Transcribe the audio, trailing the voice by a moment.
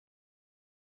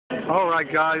All right,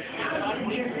 guys.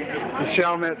 The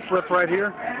Chalmette slip right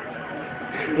here.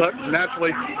 Look,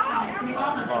 naturally,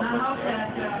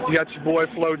 you got your boy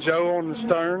Flo Joe on the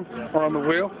stern or on the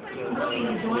wheel.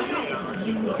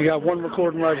 You got one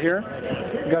recording right here.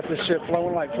 You got this shit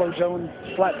flowing like Flo Joe and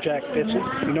Flapjack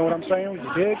bitches. You know what I'm saying?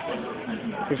 You dig?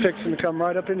 We're fixing to come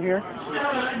right up in here.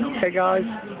 Hey, guys.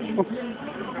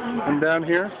 And down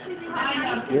here.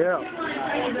 Yeah.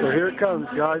 So here it comes,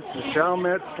 guys. The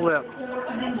Chalmette slip.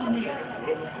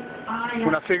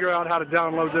 When I figure out how to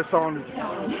download this on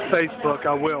Facebook,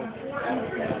 I will.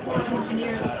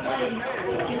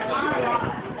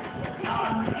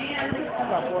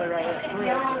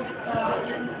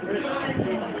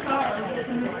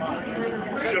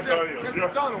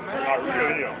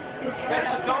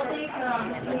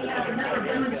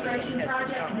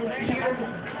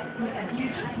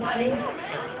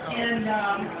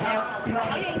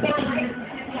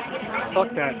 Fuck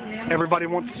that. Everybody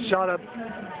wants a shot up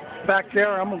back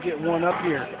there. I'm gonna get one up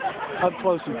here, up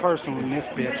close and personal in this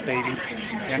bitch, baby.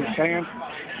 You understand?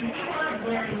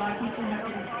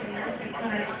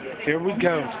 Here we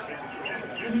go.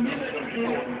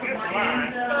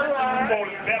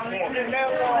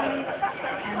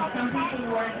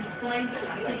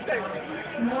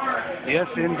 Yes,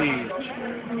 indeed.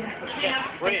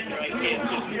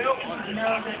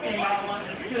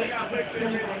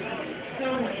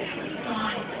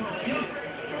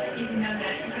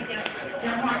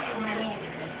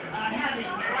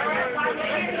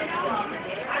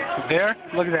 There,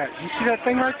 look at that. You see that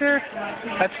thing right there?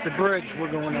 That's the bridge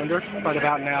we're going under right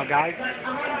about now, guys.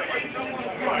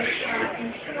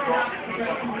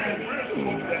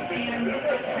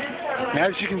 And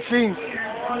as you can see,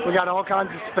 we got all kinds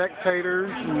of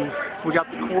spectators, and we got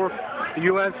the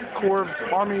U.S. Corps of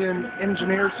Army and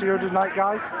Engineers here tonight,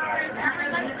 guys.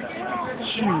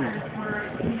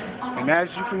 And as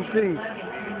you can see,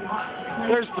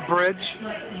 there's the bridge.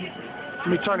 Let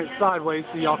me turn it sideways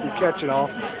so y'all can catch it all.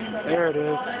 There it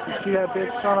is. You see that big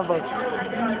son of a...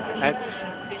 That's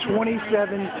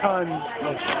 27 tons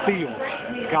of steel,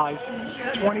 guys.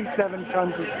 27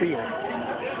 tons of steel.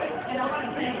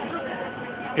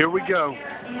 Here we go.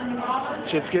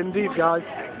 Shit's getting deep, guys.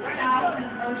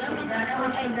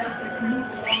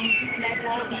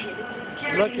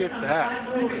 Look at that.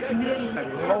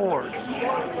 Lord.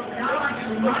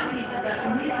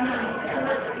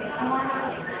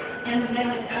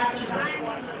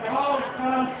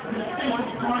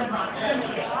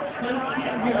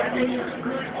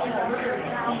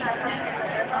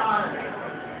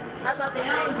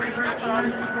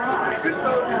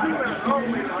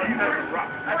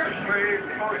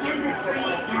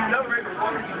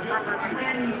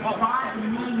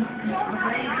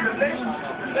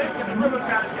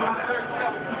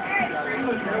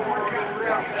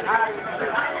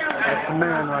 That's the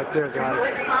man right there, guys.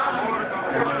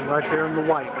 And then right there in the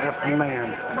white, that's the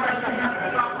man.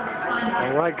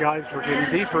 All right, guys, we're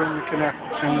getting deeper in the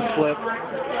slip.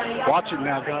 Watch it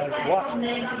now, guys. Watch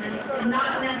it.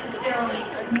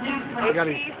 I got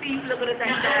it.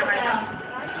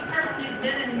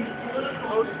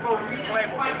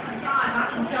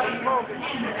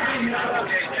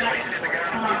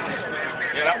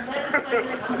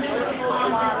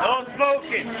 No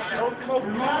smoking. No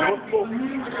smoking. No smoking.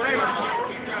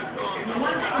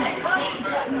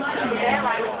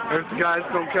 There's the guys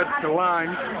going to catch the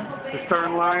line, the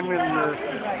stern line and the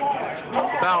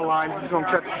bow line. He's going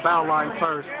to catch the bow line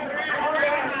first.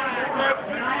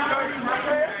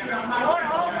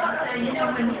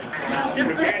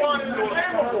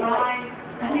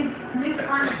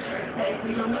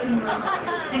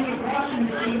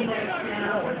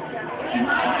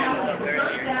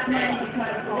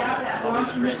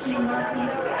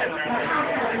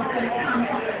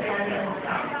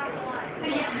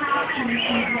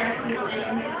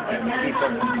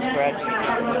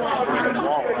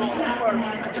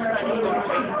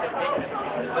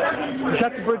 Is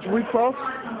that the bridge we crossed?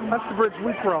 That's the bridge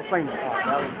we crossed, ain't it?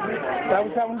 That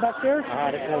was that one back there?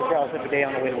 This one cross every day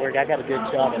on the way to work. I got a good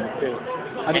shot of it too.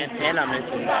 And I'm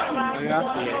missing that.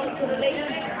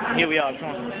 Yeah. Here we are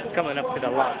coming up to the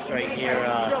locks right here.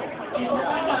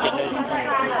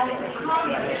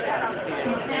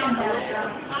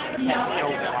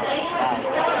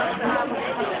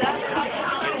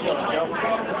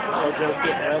 Joe's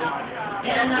getting ready.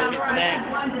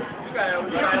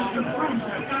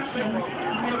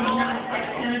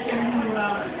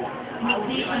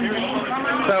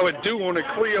 That's how it do on a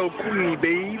Clio Queenie,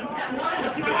 babe.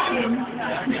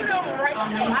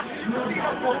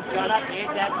 Got up to hit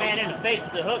that man in the face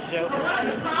with the hook, Joe.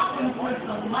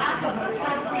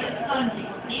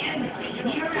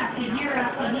 year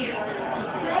after year.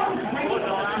 From the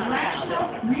rational,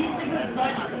 reasonable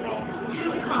budget to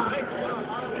Congress,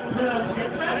 the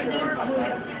president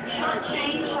would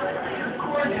shortchange the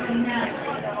course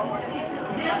dramatically.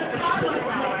 Then the Congress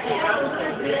would tell the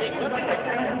president what the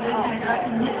president has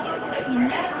committed. He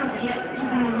never gets to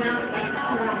the amount of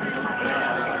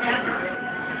ever.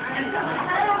 And so the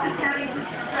Senate was having to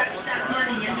stretch that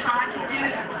money and try to do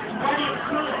what it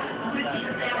could with the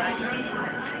available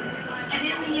resources. And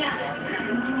in the end,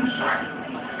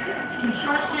 you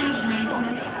shortchange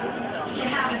maintenance, you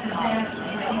have a disaster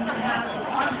waiting, you have a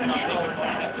financial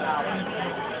disaster.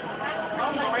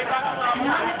 And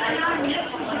I'm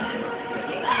mentioning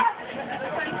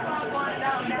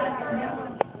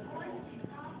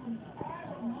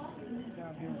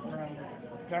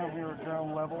down here at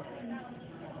ground level,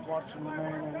 watching the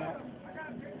man in that.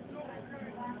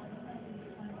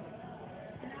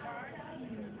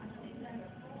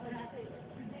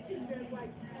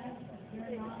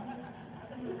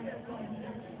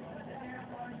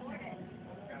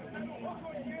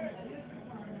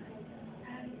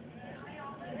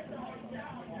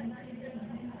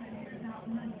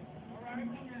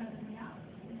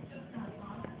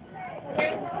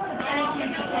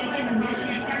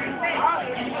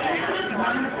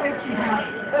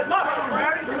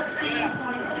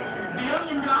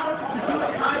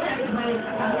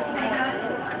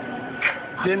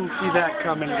 Didn't see that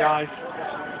coming, guys.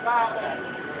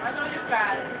 I know you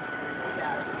got it.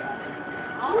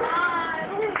 All right.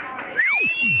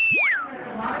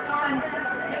 A lot of times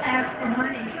to ask for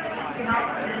money,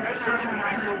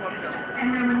 and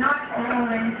they were not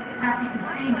always happy to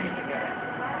see me.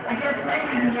 I guess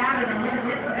maybe he added a little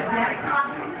bit to that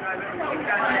problem.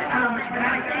 But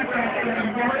I think that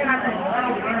that's happened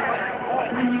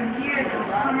when you hear the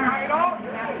summer.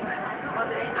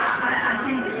 I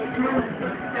think it's really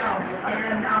good stuff,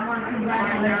 and I want to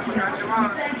congratulate you.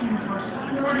 Thank you for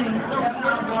supporting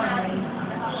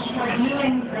for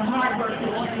doing the hard work that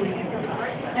you do.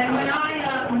 And when I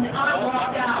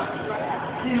walked out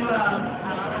to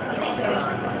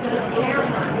the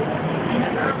airline in the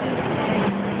early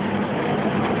days,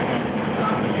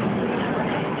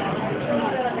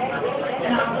 and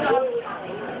I was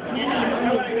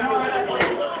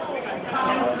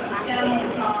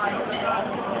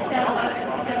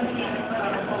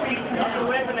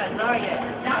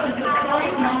that was the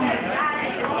first moment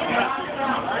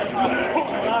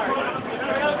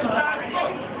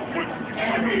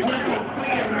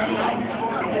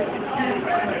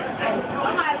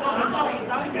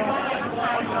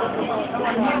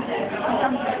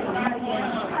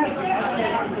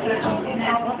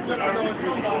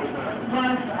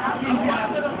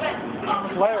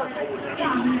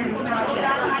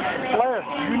Blair,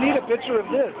 you need a picture of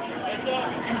this.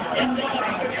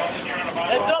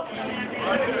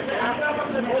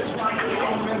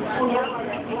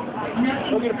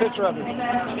 Look at a picture of it.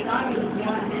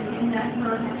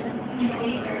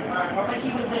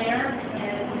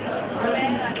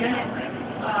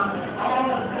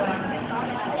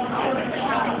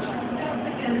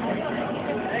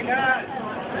 Hey guys.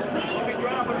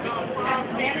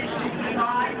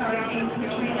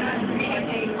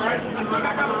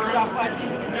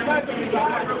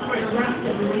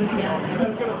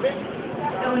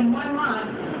 So in 1 month,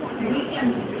 we can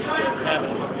try to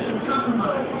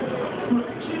compromise with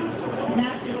 2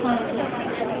 master classes.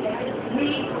 We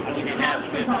have to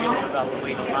resolve.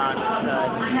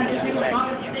 I had to do a lot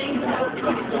of things that I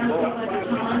couldn't do at the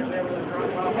time.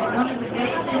 One of the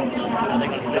big things is